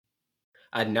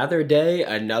Another day,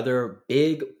 another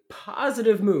big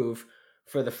positive move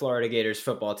for the Florida Gators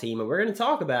football team, and we're going to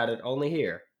talk about it only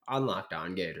here on Locked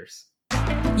On Gators.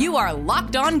 You are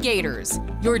Locked On Gators,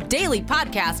 your daily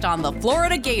podcast on the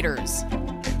Florida Gators.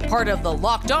 Part of the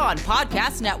Locked On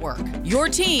Podcast Network, your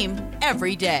team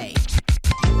every day.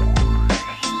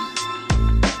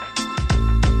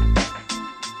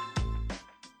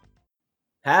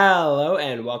 Hello,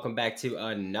 and welcome back to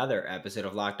another episode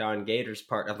of Locked On Gators,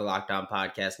 part of the Locked On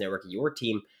Podcast Network, your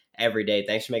team every day.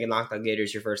 Thanks for making Locked On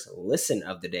Gators your first listen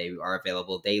of the day. We are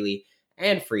available daily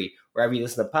and free wherever you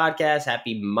listen to podcasts.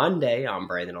 Happy Monday. I'm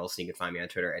Brandon Olson. You can find me on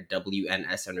Twitter at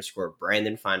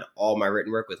WNS_Brandon. Find all my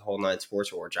written work with Whole Nine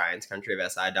Sports or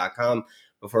GiantsCountryofSI.com.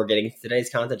 Before getting into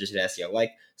today's content, just ask you to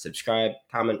like, subscribe,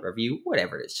 comment, review,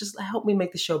 whatever it is. Just help me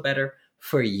make the show better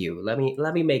for you. Let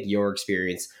me make your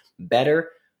experience better.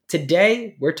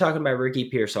 Today, we're talking about Ricky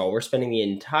Pearsall. We're spending the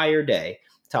entire day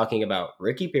talking about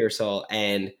Ricky Pearsall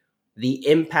and the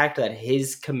impact that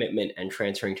his commitment and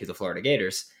transferring to the Florida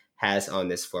Gators has on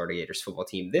this Florida Gators football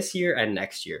team this year and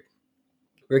next year.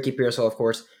 Ricky Pearsall, of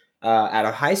course, out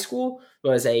of high school,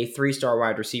 was a three-star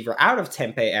wide receiver out of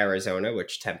Tempe, Arizona,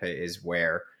 which Tempe is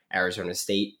where Arizona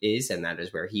State is, and that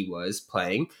is where he was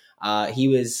playing. He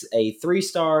was a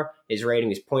three-star. His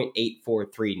rating is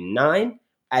 .8439.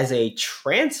 As a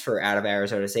transfer out of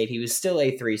Arizona State, he was still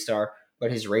a three-star,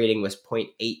 but his rating was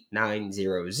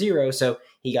 .8900, so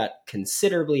he got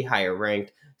considerably higher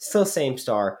ranked. Still same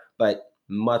star, but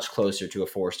much closer to a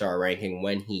four-star ranking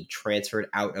when he transferred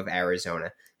out of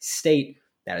Arizona State.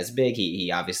 That is big.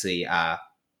 He obviously,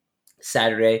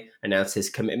 Saturday, announced his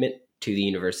commitment to the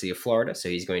University of Florida, so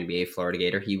he's going to be a Florida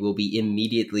Gator. He will be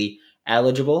immediately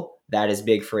eligible. That is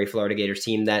big for a Florida Gators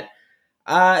team that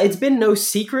it's been no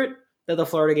secret that the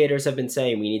Florida Gators have been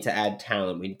saying we need to add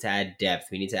talent, we need to add depth,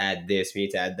 we need to add this, we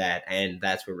need to add that, and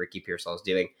that's what Ricky Pearsall is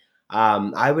doing.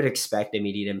 I would expect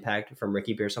immediate impact from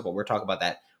Ricky Pearsall, but we'll talk about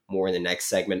that more in the next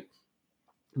segment.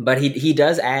 But he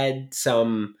does add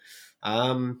some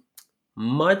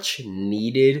much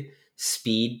needed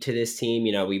speed to this team.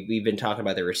 You know, we've been talking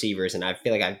about the receivers, and I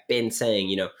feel like I've been saying,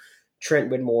 you know, Trent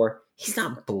Whitmore, he's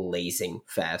not blazing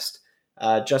fast.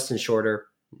 Justin Shorter,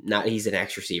 he's an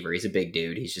X receiver. He's a big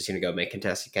dude. He's just going to go make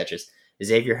contested catches.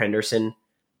 Xavier Henderson,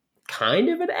 kind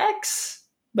of an X,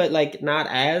 but like not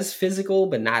as physical,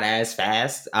 but not as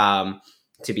fast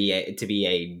to be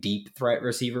a deep threat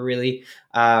receiver, really.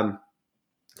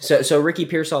 So Ricky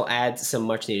Pearsall adds some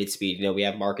much needed speed. You know, we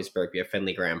have Marcus Burke, we have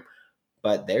Finley Graham,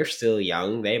 but they're still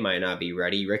young. They might not be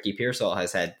ready. Ricky Pearsall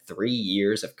has had 3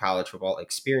 years of college football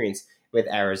experience with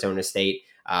Arizona State.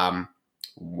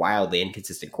 Wildly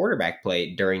inconsistent quarterback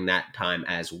play during that time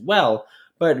as well.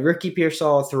 But Ricky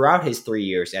Pearsall, throughout his 3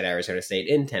 years at Arizona State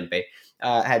in Tempe,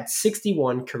 had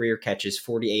 61 career catches.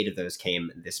 48 of those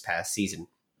came this past season.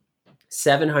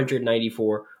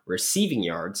 794 receiving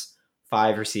yards,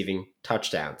 5 receiving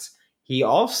touchdowns. He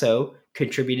also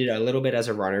contributed a little bit as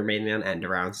a runner, mainly on end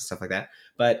arounds and stuff like that,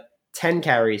 but 10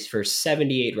 carries for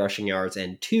 78 rushing yards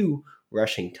and 2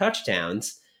 rushing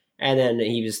touchdowns. And then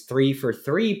he was 3 for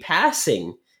 3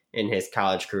 passing in his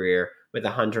college career with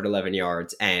 111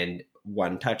 yards and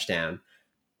 1 touchdown.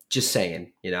 Just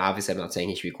saying, you know, obviously I'm not saying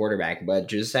he should be quarterback, but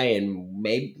just saying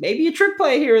maybe a trick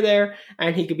play here or there,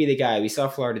 and he could be the guy. We saw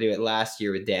Florida do it last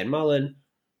year with Dan Mullen.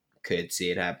 Could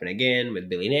see it happen again with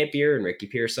Billy Napier and Ricky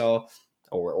Pearsall,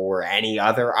 or any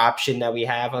other option that we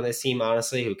have on this team.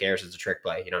 Honestly, who cares? It's a trick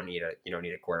play. You don't need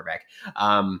a quarterback.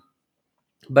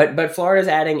 But Florida's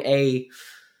adding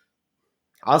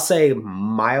I'll say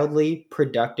mildly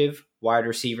productive wide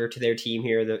receiver to their team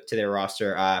here, to their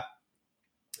roster.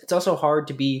 It's also hard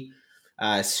to be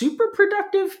super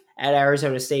productive at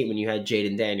Arizona State when you had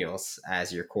Jaden Daniels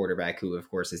as your quarterback, who of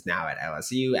course is now at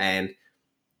LSU. And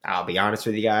I'll be honest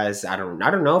with you guys, I don't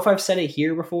know if I've said it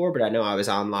here before, but I know I was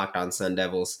on Locked On Sun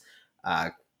Devils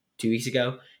 2 weeks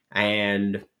ago,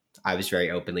 and I was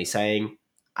very openly saying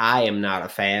I am not a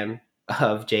fan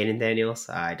of Jaden Daniels.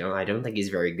 I don't think he's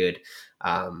very good.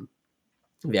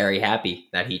 Very happy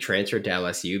that he transferred to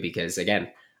LSU because, again,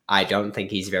 I don't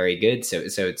think he's very good. So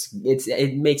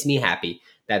it makes me happy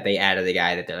that they added a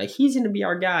guy that they're like, he's going to be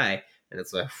our guy. And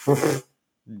it's like,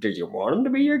 did you want him to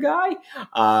be your guy?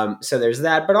 So there's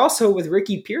that. But also with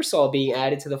Ricky Pearsall being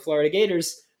added to the Florida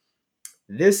Gators,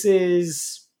 this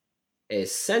is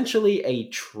essentially a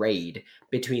trade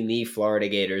between the Florida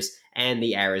Gators and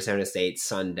the Arizona State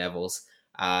Sun Devils.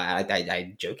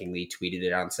 I jokingly tweeted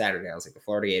it on Saturday. I was like, the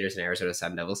Florida Gators and Arizona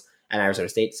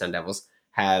State Sun Devils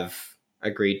have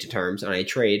agreed to terms on a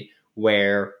trade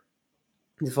where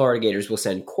the Florida Gators will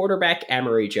send quarterback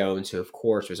Emory Jones, who of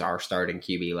course was our starting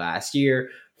QB last year,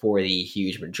 for the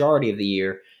huge majority of the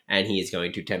year, and he is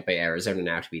going to Tempe, Arizona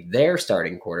now to be their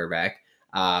starting quarterback.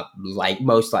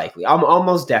 Most likely,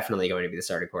 almost definitely going to be the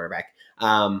starting quarterback.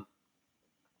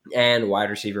 And wide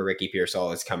receiver Ricky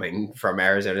Pearsall is coming from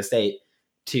Arizona State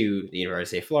to the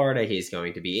University of Florida. He's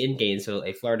going to be in Gainesville,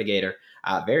 a Florida Gator.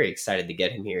 Very excited to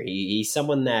get him here. He's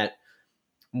someone that,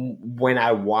 when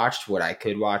I watched what I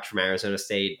could watch from Arizona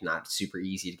State, not super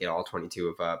easy to get all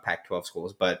 22 of Pac-12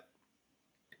 schools, but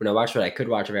when I watched what I could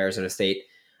watch of Arizona State,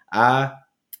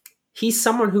 he's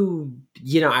someone who,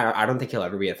 I don't think he'll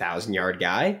ever be a 1,000-yard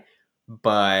guy,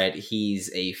 but he's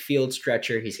a field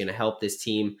stretcher. He's going to help this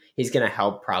team. He's going to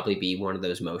help probably be one of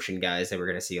those motion guys that we're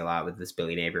going to see a lot with this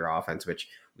Billy Napier offense, which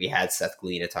we had Seth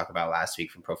Galina talk about last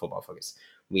week from Pro Football Focus.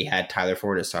 We had Tyler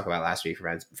Fornes talk about last week from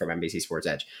NBC Sports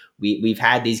Edge. We've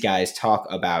had these guys talk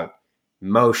about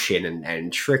motion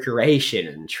and trickeration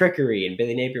and trickery, and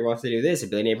Billy Napier wants to do this,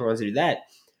 and Billy Napier wants to do that.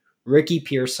 Ricky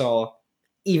Pearsall,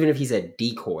 even if he's a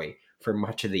decoy for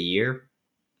much of the year,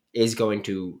 is going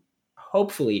to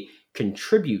hopefully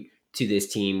contribute to this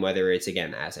team, whether it's,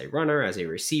 again, as a runner, as a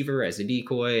receiver, as a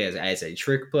decoy, as a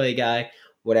trick play guy,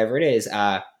 whatever it is.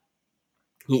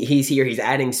 He's here. He's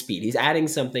adding speed. He's adding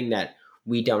something that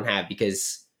we don't have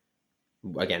because,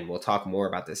 again, we'll talk more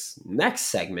about this next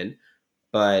segment,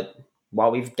 but while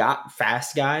we've got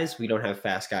fast guys, we don't have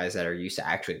fast guys that are used to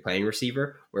actually playing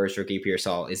receiver, whereas Ricky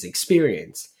Pearsall is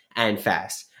experienced and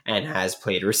fast and has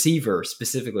played receiver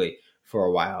specifically for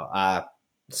a while.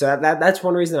 So that's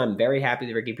one reason I'm very happy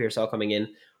that Ricky Pearsall coming in.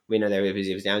 We know that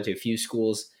he was down to a few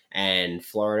schools, and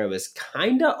Florida was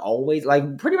kind of always,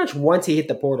 pretty much once he hit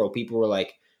the portal, people were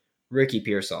like, Ricky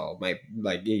Pearsall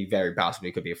he very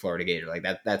possibly could be a Florida Gator.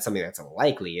 That's something that's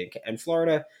unlikely. And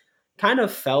Florida kind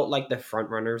of felt like the front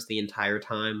runners the entire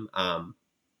time.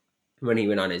 When he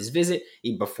went on his visit,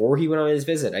 before he went on his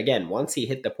visit, again, once he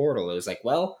hit the portal, it was like,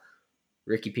 well,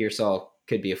 Ricky Pearsall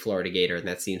could be a Florida Gator, and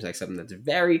that seems like something that's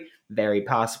very, very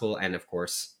possible. And of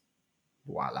course,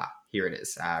 voila, here it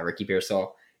is. Ricky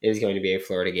Pearsall is going to be a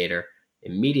Florida Gator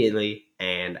immediately,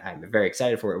 and I'm very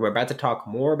excited for it. We're about to talk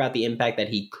more about the impact that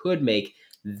he could make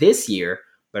this year,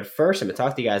 but first I'm going to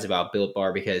talk to you guys about Built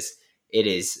Bar because it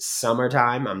is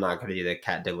summertime. I'm not going to do the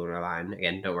Cat DeLuna line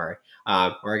again, don't worry.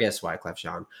 Or I guess Wyclef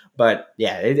Jean. But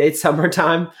yeah, it's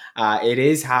summertime. It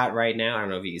is hot right now. I don't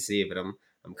know if you can see it, but I'm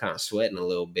kind of sweating a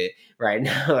little bit right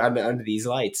now. I'm under these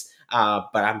lights.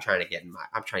 But I'm trying to get my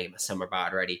summer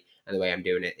bod ready. And the way I'm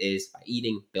doing it is by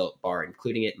eating Built Bar,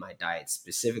 including it in my diet,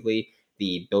 specifically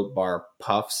the Built Bar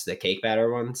Puffs, the cake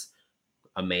batter ones.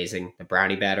 Amazing. The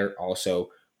brownie batter,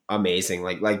 also amazing.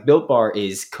 Like Built Bar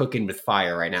is cooking with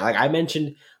fire right now. Like I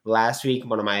mentioned last week,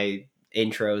 one of my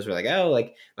intros were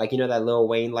that Lil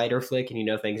Wayne lighter flick,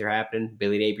 and things are happening.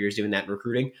 Billy Napier's doing that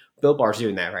recruiting. Built Bar's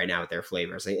doing that right now with their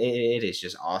flavors. It is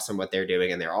just awesome what they're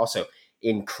doing, and they're also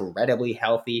incredibly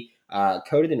healthy,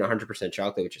 coated in 100%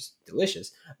 chocolate, which is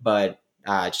delicious, but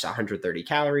just 130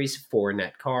 calories, 4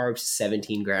 net carbs,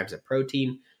 17 grams of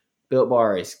protein. Built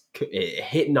Bar is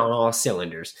hitting on all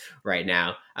cylinders right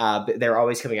now. But they're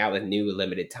always coming out with new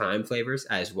limited time flavors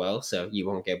as well, so you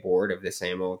won't get bored of the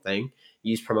same old thing.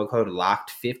 Use promo code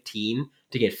LOCKED15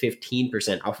 to get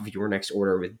 15% off of your next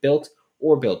order with Built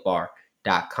or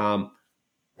BuiltBar.com.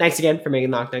 Thanks again for making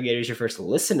Locked On Gators your first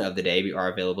listen of the day. We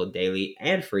are available daily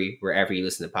and free wherever you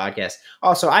listen to podcasts.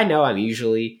 Also, I know I'm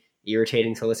usually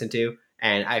irritating to listen to,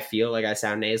 and I feel like I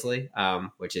sound nasally,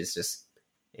 which is just,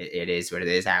 it is what it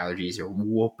is. Allergies are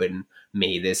whooping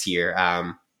me this year.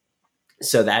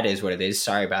 So that is what it is.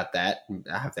 Sorry about that.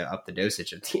 I have to up the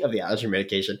dosage of the allergy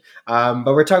medication. But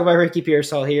we're talking about Ricky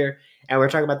Pearsall here, and we're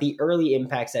talking about the early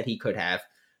impacts that he could have,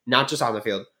 not just on the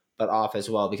field, but off as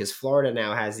well, because Florida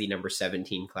now has the number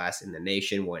 17 class in the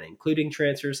nation when including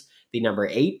transfers, the number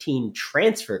 18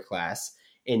 transfer class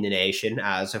in the nation.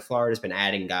 So Florida's been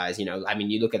adding guys. You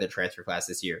look at the transfer class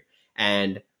this year,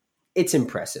 and it's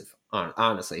impressive.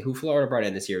 Honestly, who Florida brought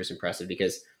in this year was impressive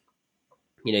because,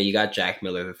 you got Jack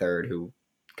Miller III, who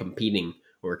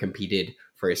competed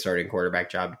for a starting quarterback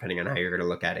job, depending on how you're going to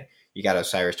look at it. You got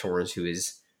O'Cyrus Torrence, who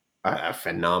is a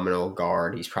phenomenal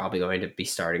guard. He's probably going to be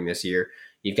starting this year.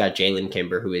 You've got Jalen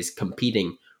Kimber, who is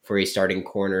competing for a starting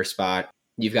corner spot.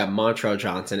 You've got Montrell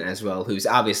Johnson as well, who's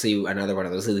obviously another one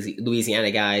of those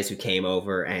Louisiana guys who came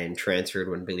over and transferred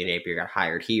when Billy Napier got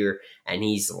hired here, and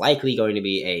he's likely going to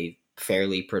be a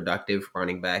fairly productive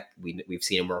running back. We've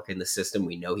seen him work in the system.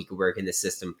 We know he could work in the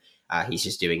system. He's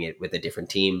just doing it with a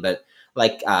different team. But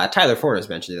Tyler Fornes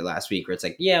mentioned it last week, where it's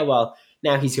like, yeah, well,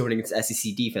 now he's going against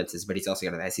SEC defenses, but he's also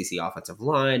got an SEC offensive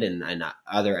line and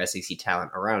other SEC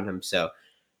talent around him. So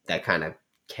that kind of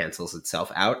cancels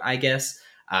itself out, I guess.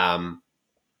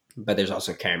 But there's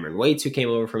also Cameron Waits, who came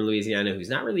over from Louisiana, who's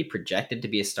not really projected to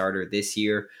be a starter this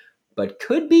year, but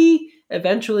could be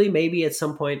eventually, maybe at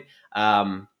some point.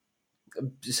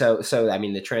 So I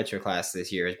mean, the transfer class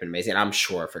this year has been amazing. I'm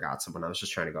sure I forgot someone. I was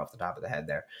just trying to go off the top of the head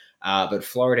there. But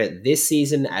Florida this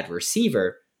season at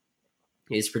receiver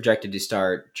is projected to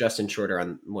start Justin Shorter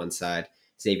on one side,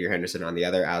 Xavier Henderson on the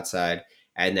other outside,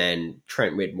 and then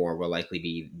Trent Whitmore will likely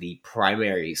be the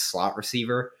primary slot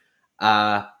receiver.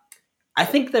 I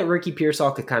think that Ricky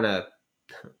Pearsall could kind of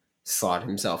slot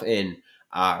himself in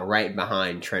right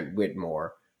behind Trent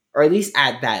Whitmore, or at least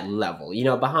at that level. You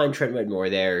know, behind Trent Whitmore,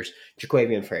 there's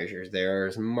Jaquavion Frazier,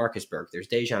 there's Marcus Burke, there's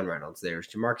Dejon Reynolds, there's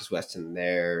Jamarcus Weston,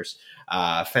 there's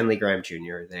Fenley Graham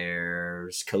Jr.,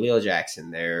 there's Khalil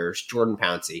Jackson, there's Jordan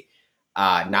Pouncey,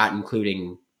 not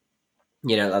including,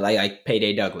 you know, like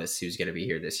Payday Douglas, who's going to be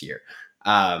here this year.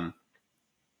 I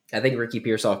think Ricky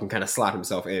Pearsall can kind of slot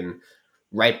himself in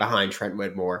right behind Trent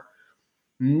Whitmore.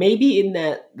 Maybe in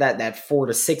that 4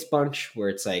 to 6 bunch where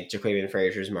it's like Jaquavion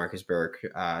Frazier's, Marcus Burke,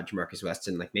 Jamarcus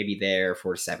Weston, like maybe there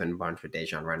 4 to 7 bunch with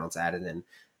Dejon Reynolds added in.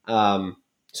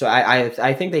 So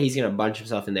I think that he's going to bunch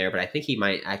himself in there, but I think he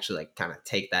might actually like kind of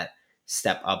take that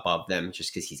step above them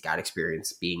just because he's got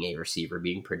experience being a receiver,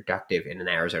 being productive in an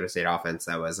Arizona State offense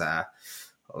that was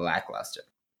lackluster.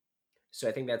 So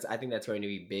I think that's going to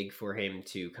be big for him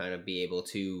to kind of be able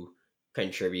to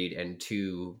contribute and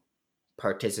to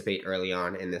participate early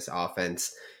on in this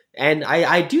offense. And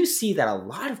I do see that a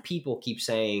lot of people keep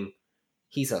saying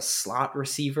he's a slot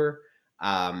receiver.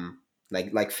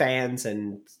 Like fans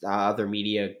and other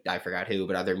media, I forgot who,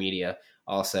 but other media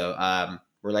also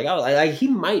were like, oh, he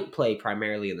might play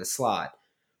primarily in the slot,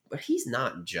 but he's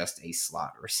not just a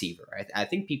slot receiver. I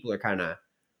think people are kind of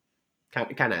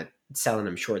selling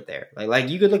him short there. Like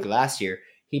you could look last year,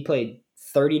 he played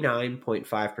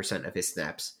 39.5% of his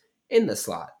snaps in the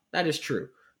slot. That is true.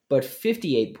 But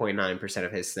 58.9%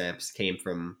 of his snaps came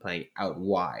from playing out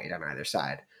wide on either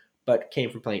side, but came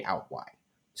from playing out wide.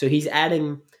 So he's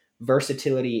adding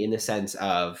versatility in the sense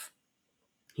of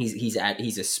he's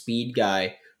a speed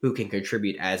guy who can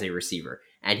contribute as a receiver,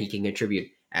 and he can contribute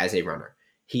as a runner.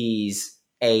 He's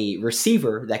a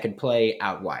receiver that could play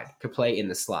out wide, could play in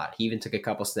the slot. He even took a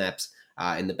couple snaps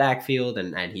in the backfield,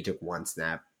 and he took one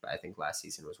snap. I think last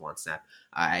season was one snap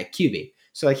at QB.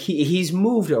 So like he's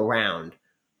moved around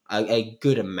a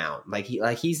good amount.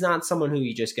 He's not someone who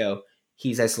you just go,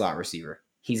 he's a slot receiver,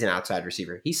 he's an outside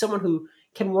receiver. He's someone who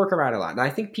can work around a lot. And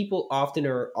I think people often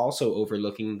are also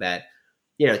overlooking that.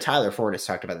 You know, Tyler Fornes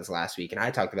talked about this last week, and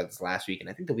I talked about this last week, and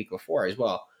I think the week before as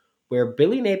well, where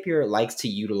Billy Napier likes to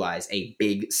utilize a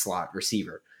big slot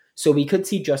receiver. So we could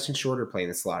see Justin Shorter playing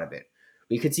the slot a bit.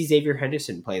 We could see Xavier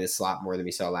Henderson playing the slot more than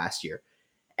we saw last year.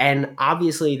 And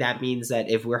obviously that means that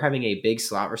if we're having a big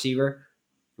slot receiver,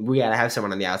 we got to have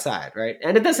someone on the outside, right?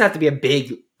 And it doesn't have to be a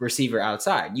big receiver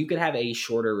outside. You could have a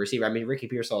shorter receiver. I mean, Ricky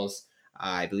Pearsall's,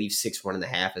 I believe,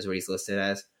 6'1.5" is what he's listed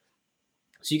as.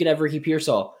 So you could have Ricky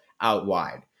Pearsall out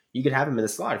wide. You could have him in the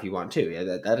slot if you want to. Yeah,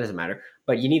 that doesn't matter.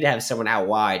 But you need to have someone out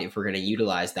wide if we're going to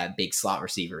utilize that big slot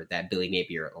receiver that Billy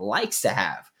Napier likes to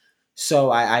have.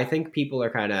 So I think people are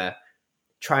kind of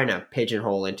trying to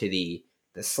pigeonhole into the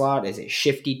slot as a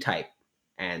shifty type.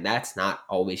 And that's not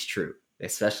always true,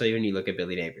 especially when you look at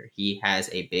Billy Napier. He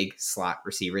has a big slot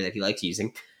receiver that he likes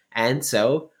using. And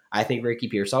so I think Ricky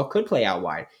Pearsall could play out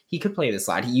wide. He could play in the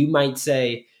slot. You might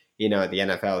say, you know, at the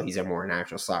NFL, he's a more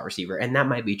natural slot receiver, and that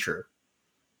might be true.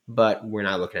 But we're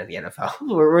not looking at the NFL.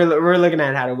 We're looking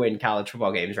at how to win college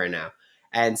football games right now.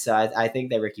 And so I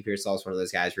think that Ricky Pearsall is one of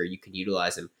those guys where you can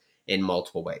utilize him in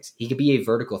multiple ways. He could be a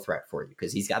vertical threat for you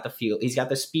because he's got the field. He's got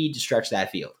the speed to stretch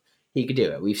that field. He could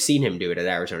do it. We've seen him do it at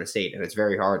Arizona State, and it's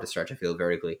very hard to stretch a field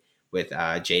vertically with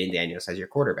Jayden Daniels as your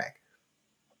quarterback.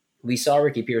 We saw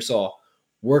Ricky Pearsall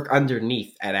work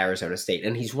underneath at Arizona State,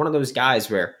 and he's one of those guys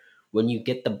where when you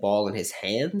get the ball in his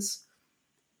hands,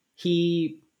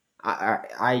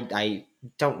 I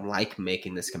don't like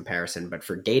making this comparison, but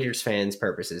for Gators fans'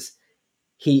 purposes,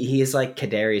 he is like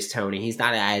Kadarius Toney. He's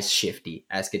not as shifty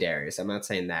as Kadarius. I'm not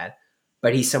saying that,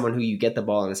 but he's someone who you get the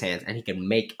ball in his hands and he can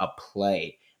make a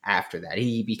play after that.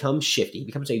 He becomes shifty. He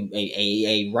becomes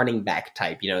a running back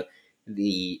type. You know,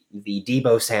 the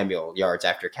Deebo Samuel yards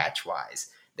after catch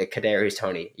wise, the Kadarius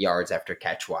Toney yards after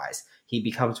catch wise. He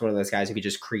becomes one of those guys who can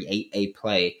just create a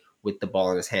play with the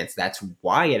ball in his hands. That's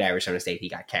why at Arizona State he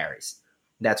got carries.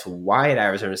 That's why at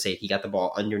Arizona State he got the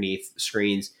ball underneath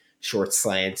screens, short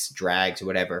slants, drags,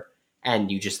 whatever, and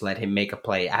you just let him make a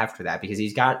play after that because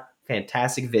he's got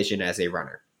fantastic vision as a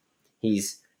runner.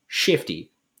 He's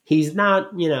shifty. He's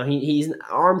not, you know, he's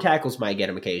arm tackles might get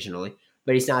him occasionally,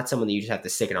 but he's not someone that you just have to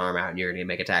stick an arm out and you're going to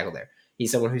make a tackle there.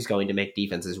 He's someone who's going to make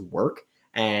defenses work.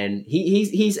 And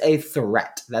he's a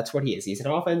threat. That's what he is. He's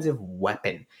an offensive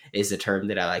weapon is the term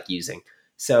that I like using.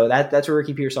 So that's where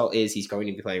Ricky Pearsall is. He's going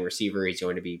to be playing receiver. He's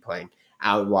going to be playing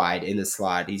out wide in the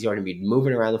slot. He's going to be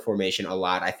moving around the formation a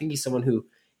lot. I think he's someone who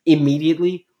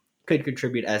immediately could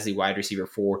contribute as the wide receiver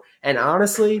 4. And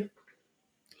honestly,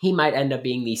 he might end up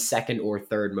being the second or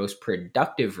third most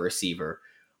productive receiver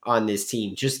on this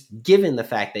team, just given the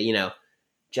fact that,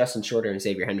 Justin Shorter and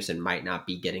Xavier Henderson might not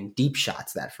be getting deep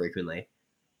shots that frequently,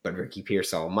 but Ricky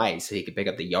Pearsall might, so he could pick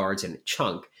up the yards in a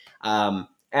chunk. And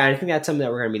I think that's something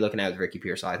that we're going to be looking at with Ricky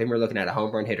Pearsall. I think we're looking at a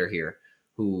home run hitter here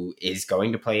who is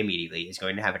going to play immediately, is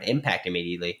going to have an impact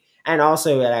immediately. And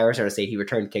also at Arizona State, he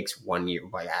returned kicks 1 year,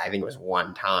 I think it was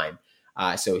one time.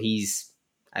 So he's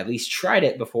at least tried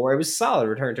it before. It was a solid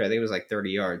return to, I think it was like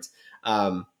 30 yards.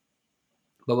 But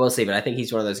we'll see. But I think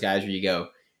he's one of those guys where you go,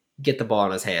 get the ball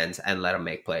in his hands and let him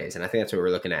make plays. And I think that's what we're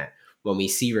looking at when we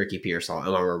see Ricky Pearsall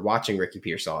and when we're watching Ricky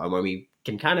Pearsall and when we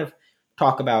can kind of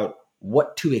talk about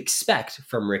what to expect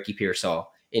from Ricky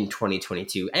Pearsall in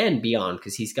 2022 and beyond,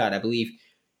 because he's got, I believe,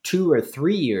 2 or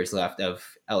 3 years left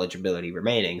of eligibility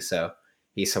remaining. So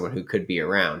he's someone who could be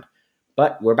around.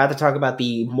 But we're about to talk about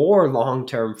the more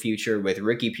long-term future with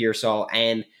Ricky Pearsall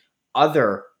and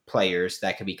other players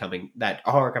that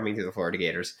are coming to the Florida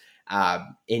Gators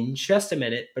in just a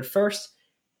minute. But first,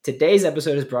 today's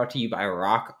episode is brought to you by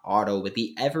Rock Auto. With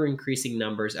the ever-increasing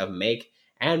numbers of make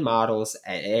and models,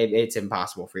 it's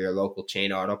impossible for your local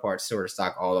chain auto parts store to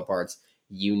stock all the parts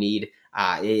you need.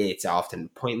 It's often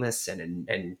pointless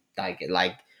and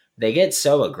like they get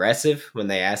so aggressive when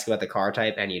they ask about the car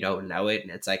type and you don't know it,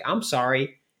 and it's like, I'm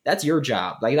sorry, that's your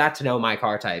job, like, not to know my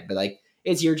car type, but like,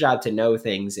 it's your job to know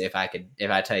things if I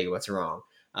tell you what's wrong.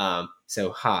 But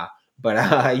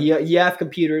you have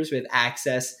computers with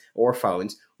access, or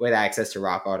phones with access to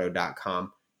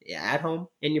rockauto.com at home,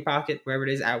 in your pocket, wherever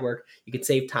it is, at work. You can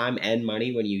save time and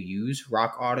money when you use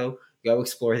Rock Auto. Go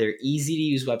explore their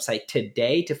easy-to-use website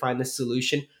today to find the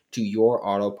solution to your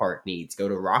auto part needs. Go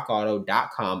to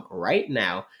rockauto.com right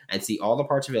now and see all the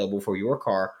parts available for your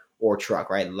car or truck,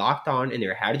 right? Locked On in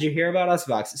their How Did You Hear About Us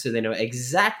box, so they know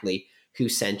exactly who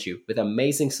sent you. With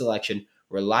amazing selection,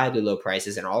 reliably low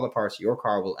prices, and all the parts your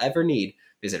car will ever need,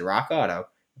 visit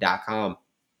rockauto.com.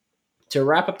 To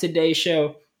wrap up today's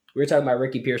show, we're talking about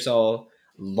Ricky Pearsall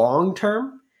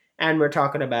long-term, and we're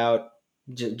talking about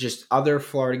just other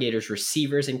Florida Gators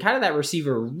receivers and kind of that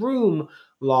receiver room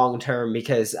long-term,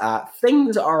 because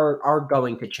things are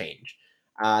going to change.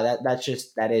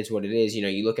 That is what it is.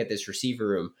 You look at this receiver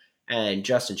room, and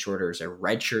Justin Shorter is a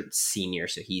redshirt senior,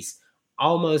 so he's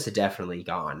almost definitely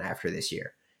gone after this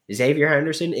year. Xavier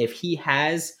Henderson, if he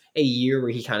has a year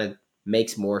where he kind of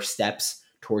makes more steps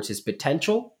towards his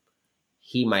potential,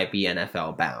 he might be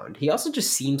NFL bound. He also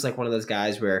just seems like one of those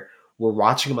guys where we're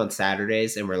watching him on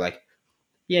Saturdays and we're like,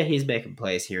 yeah, he's making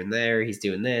plays here and there, he's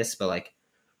doing this, but like,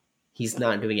 he's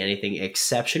not doing anything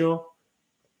exceptional.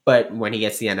 But when he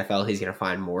gets to the NFL, he's going to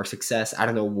find more success. I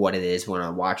don't know what it is when I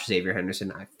watch Xavier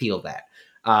Henderson. I feel that.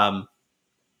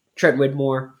 Trent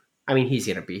Whitmore, I mean, he's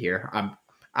going to be here.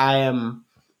 I am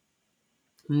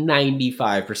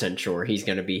 95% sure he's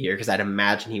going to be here, because I'd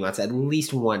imagine he wants at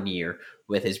least 1 year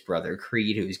with his brother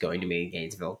Creed, who's going to be in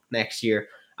Gainesville next year.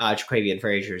 Jaquavian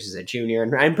Frazier is a junior,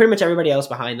 and pretty much everybody else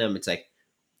behind them, it's like,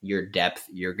 your depth,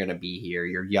 you're going to be here.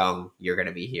 You're young, you're going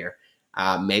to be here.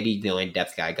 Maybe the only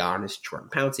depth guy gone is Jordan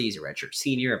Pouncey. He's a redshirt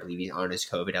senior. I believe he's on his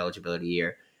COVID eligibility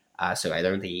year. So I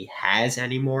don't think he has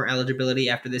any more eligibility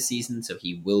after this season, so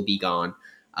he will be gone.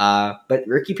 But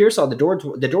Ricky Pearsall, the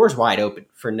door's wide open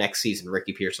for next season.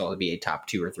 Ricky Pearsall to be a top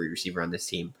 2 or 3 receiver on this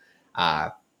team.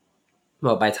 Well,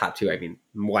 by top 2, I mean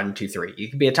 1, 2, 3. You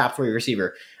could be a top 3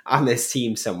 receiver on this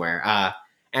team somewhere.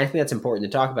 And I think that's important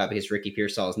to talk about, because Ricky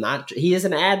Pearsall he is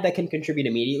an ad that can contribute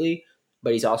immediately,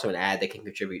 but he's also an ad that can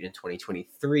contribute in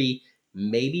 2023,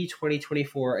 maybe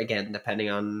 2024, again, depending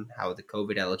on how the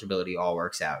COVID eligibility all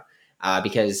works out.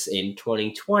 Because in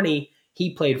 2020,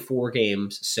 he played 4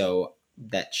 games, so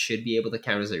that should be able to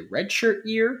count as a redshirt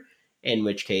year, in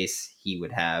which case he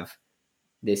would have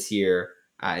this year,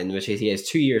 in which case he has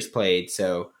 2 years played,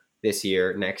 so this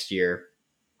year, next year,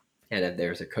 and if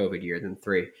there's a COVID year, then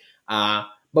 3.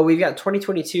 But we've got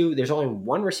 2022. There's only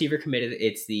 1 receiver committed.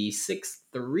 It's the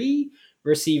 6'3"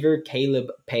 receiver, Caleb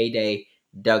Payday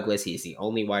Douglas. He's the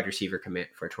only wide receiver commit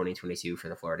for 2022 for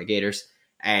the Florida Gators.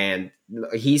 And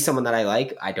he's someone that I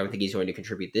like. I don't think he's going to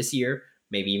contribute this year,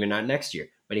 maybe even not next year.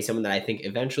 But he's someone that I think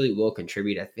eventually will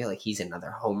contribute. I feel like he's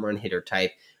another home run hitter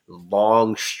type,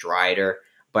 long strider.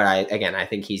 But I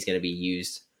think he's going to be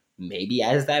used maybe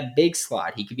as that big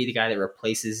slot. He could be the guy that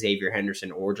replaces Xavier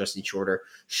Henderson or Justin Shorter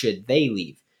should they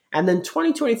leave. And then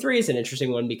 2023 is an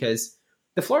interesting one because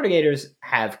the Florida Gators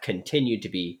have continued to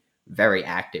be very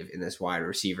active in this wide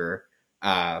receiver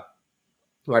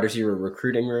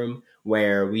recruiting room,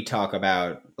 where we talk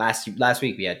about last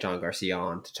week we had John Garcia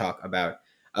on to talk about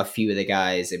a few of the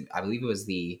guys. I believe it was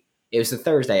the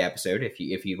Thursday episode.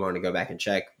 If you want to go back and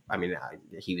check, I mean,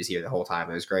 he was here the whole time.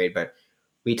 It was great, but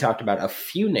we talked about a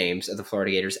few names of the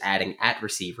Florida Gators adding at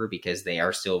receiver because they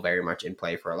are still very much in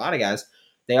play for a lot of guys.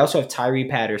 They also have Tyree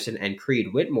Patterson and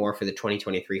Creed Whitmore for the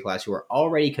 2023 class who are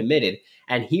already committed.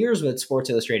 And here's what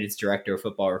Sports Illustrated's director of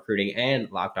football recruiting and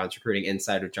Locked On's recruiting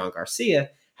insider John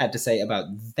Garcia had to say about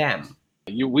them.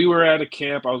 We were at a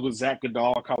camp. I was with Zach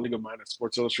Goodall, a colleague of mine at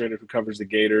Sports Illustrated who covers the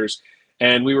Gators.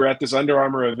 And we were at this Under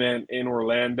Armour event in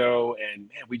Orlando. And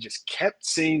man, we just kept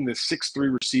seeing this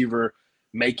 6'3" receiver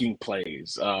making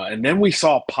plays. And then we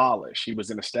saw Polish. He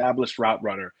was an established route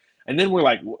runner. And then we're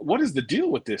like, what is the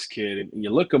deal with this kid? And you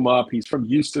look him up. He's from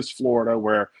Eustis, Florida,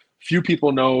 where few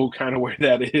people know kind of where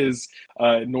that is,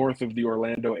 north of the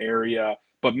Orlando area.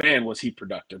 But man, was he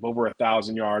productive. Over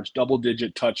 1,000 yards,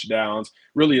 double-digit touchdowns,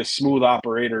 really a smooth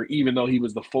operator, even though he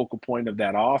was the focal point of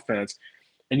that offense.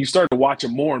 And you start to watch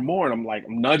him more and more, and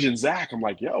I'm nudging Zach. I'm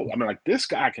like, this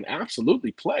guy can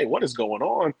absolutely play. What is going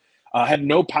on? Had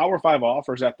no Power 5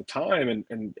 offers at the time.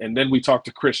 And then we talked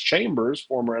to Chris Chambers,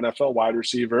 former NFL wide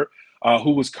receiver,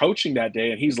 who was coaching that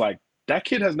day. And he's like, that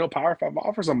kid has no Power 5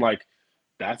 offers. I'm like,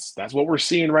 that's what we're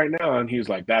seeing right now. And he was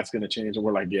like, that's going to change. And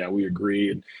we're like, yeah, we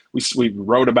agree. And we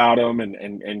wrote about him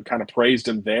and kind of praised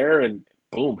him there. And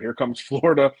boom, here comes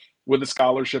Florida with a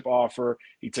scholarship offer.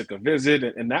 He took a visit,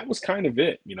 and that was kind of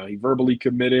it. He verbally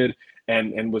committed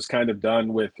and was kind of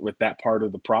done with that part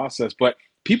of the process. But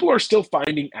people are still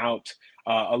finding out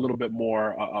a little bit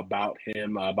more about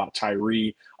him, about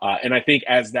Tyree. And I think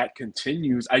as that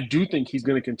continues, I do think he's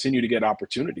going to continue to get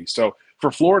opportunities. So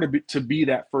for Florida to be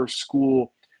that first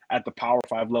school at the Power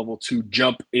 5 level to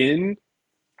jump in,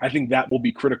 I think that will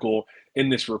be critical in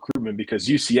this recruitment because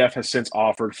UCF has since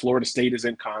offered. Florida State is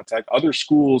in contact. Other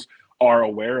schools are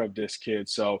aware of this kid.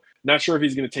 So not sure if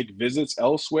he's going to take visits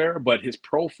elsewhere, but his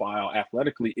profile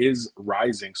athletically is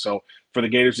rising. So for the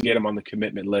Gators to get him on the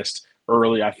commitment list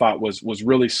early, I thought was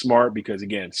really smart because,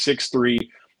 again, 6'3",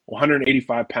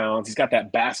 185 pounds. He's got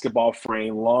that basketball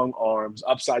frame, long arms,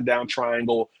 upside down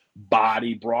triangle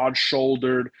body,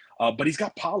 broad-shouldered, but he's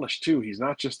got polish too. He's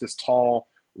not just this tall,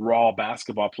 raw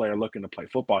basketball player looking to play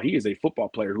football. He is a football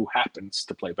player who happens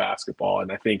to play basketball.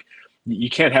 And I think you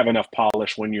can't have enough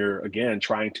polish when you're, again,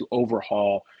 trying to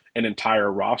overhaul an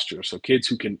entire roster. So kids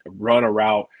who can run a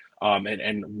route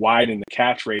and widen the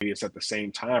catch radius at the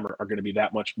same time are going to be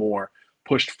that much more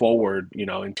pushed forward,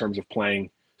 in terms of playing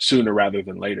sooner rather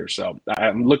than later. So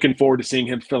I'm looking forward to seeing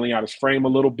him filling out his frame a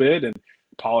little bit and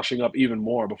polishing up even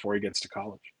more before he gets to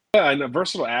college. Yeah, and a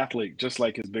versatile athlete, just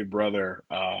like his big brother,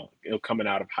 coming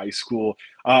out of high school.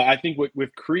 I think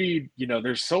with Creed,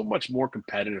 there's so much more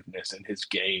competitiveness in his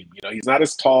game. He's not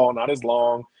as tall, not as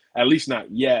long, at least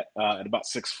not yet, at about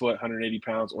 6 foot, 180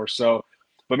 pounds or so.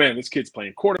 But man, this kid's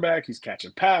playing quarterback. He's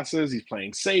catching passes. He's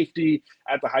playing safety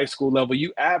at the high school level.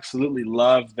 You absolutely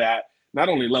love that, not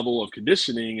only level of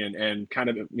conditioning and kind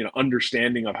of,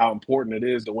 understanding of how important it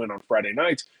is to win on Friday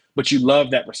nights, but you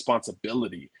love that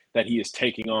responsibility that he is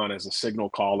taking on as a signal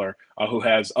caller who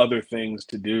has other things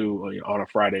to do on a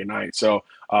Friday night. So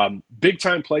big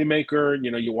time playmaker,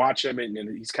 you watch him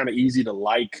and he's kind of easy to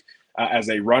like as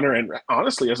a runner and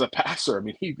honestly as a passer. I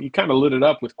mean, he kind of lit it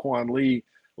up with Quan Lee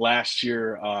last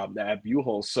year at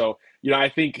Buchholz. So, I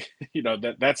think,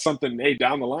 that's something, hey,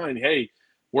 down the line, hey,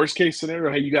 worst case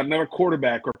scenario, hey, you got another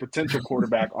quarterback or potential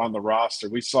quarterback on the roster.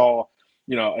 We saw,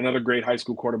 another great high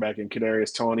school quarterback in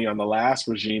Kadarius Toney on the last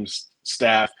regime's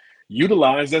staff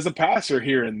utilized as a passer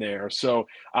here and there. So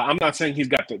I'm not saying he's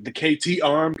got the KT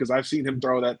arm because I've seen him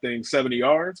throw that thing 70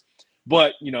 yards,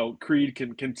 but, Creed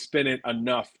can spin it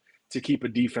enough to keep a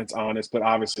defense honest, but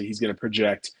obviously he's going to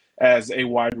project as a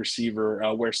wide receiver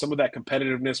where some of that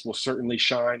competitiveness will certainly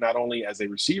shine, not only as a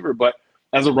receiver, but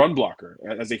as a run blocker,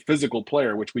 as a physical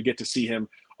player, which we get to see him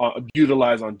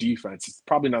utilize on defense. It's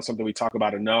probably not something we talk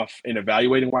about enough in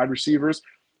evaluating wide receivers,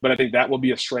 but I think that will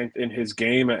be a strength in his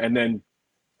game. And then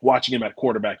watching him at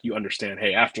quarterback, you understand,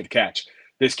 hey, after the catch,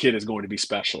 this kid is going to be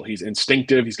special. He's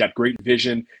instinctive. He's got great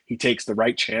vision. He takes the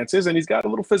right chances, and he's got a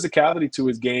little physicality to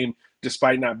his game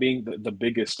despite not being the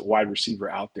biggest wide receiver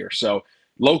out there. So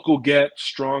local get,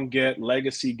 strong get,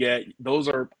 legacy get, those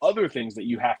are other things that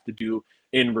you have to do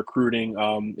in recruiting.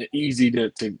 Easy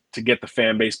to get the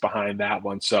fan base behind that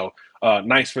one. So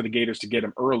nice for the Gators to get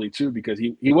him early too, because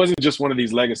he wasn't just one of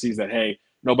these legacies that, hey,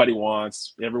 nobody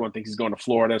wants. Everyone thinks he's going to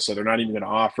Florida, so they're not even going to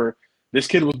offer. This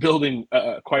kid was building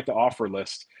quite the offer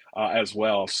list as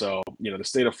well. So, the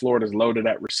state of Florida is loaded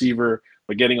at receiver,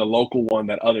 but getting a local one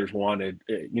that others wanted,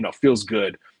 feels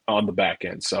good on the back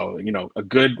end. So, a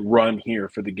good run here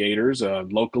for the Gators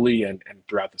locally and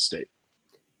throughout the state.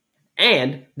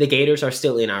 And the Gators are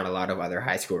still in on a lot of other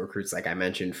high school recruits, like I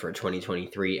mentioned, for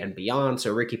 2023 and beyond.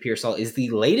 So Ricky Pearsall is the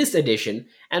latest addition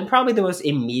and probably the most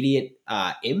immediate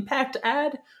impact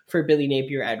ad for Billy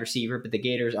Napier at receiver. But the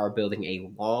Gators are building a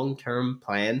long-term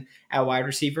plan at wide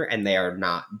receiver, and they are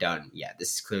not done yet.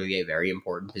 This is clearly a very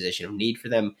important position of need for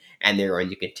them, and they're going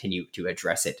to continue to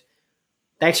address it.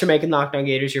 Thanks for making Locked On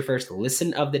Gators your first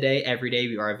listen of the day. Every day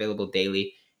we are available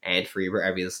daily and free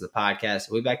wherever you listen to the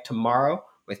podcast. We'll be back tomorrow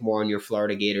with more on your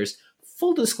Florida Gators.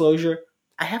 Full disclosure,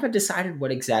 I haven't decided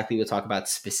what exactly we'll talk about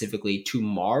specifically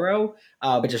tomorrow,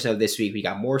 but just know this week we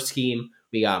got more scheme,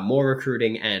 we got more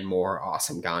recruiting, and more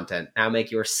awesome content. Now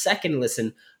make your second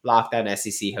listen Locked On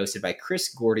SEC, hosted by Chris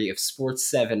Gordy of Sports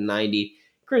 790.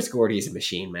 Chris Gordy is a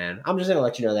machine, man. I'm just going to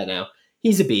let you know that now.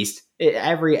 He's a beast.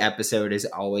 Every episode is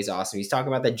always awesome. He's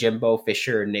talking about the Jimbo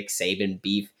Fisher, Nick Saban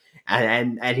beef,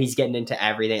 and he's getting into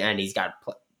everything, and he's got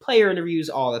player interviews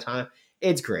all the time.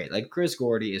 It's great. Like, Chris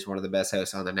Gordy is one of the best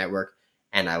hosts on the network,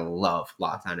 and I love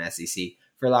Locked On SEC.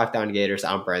 For Locked On Gators,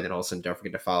 I'm Brandon Olson. Don't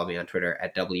forget to follow me on Twitter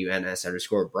at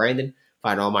WNS_Brandon.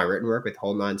 Find all my written work with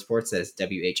Whole Nine Sports. That is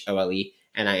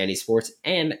WHOLENINE Sports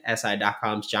and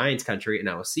SI.com's Giants Country, and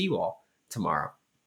I will see you all tomorrow.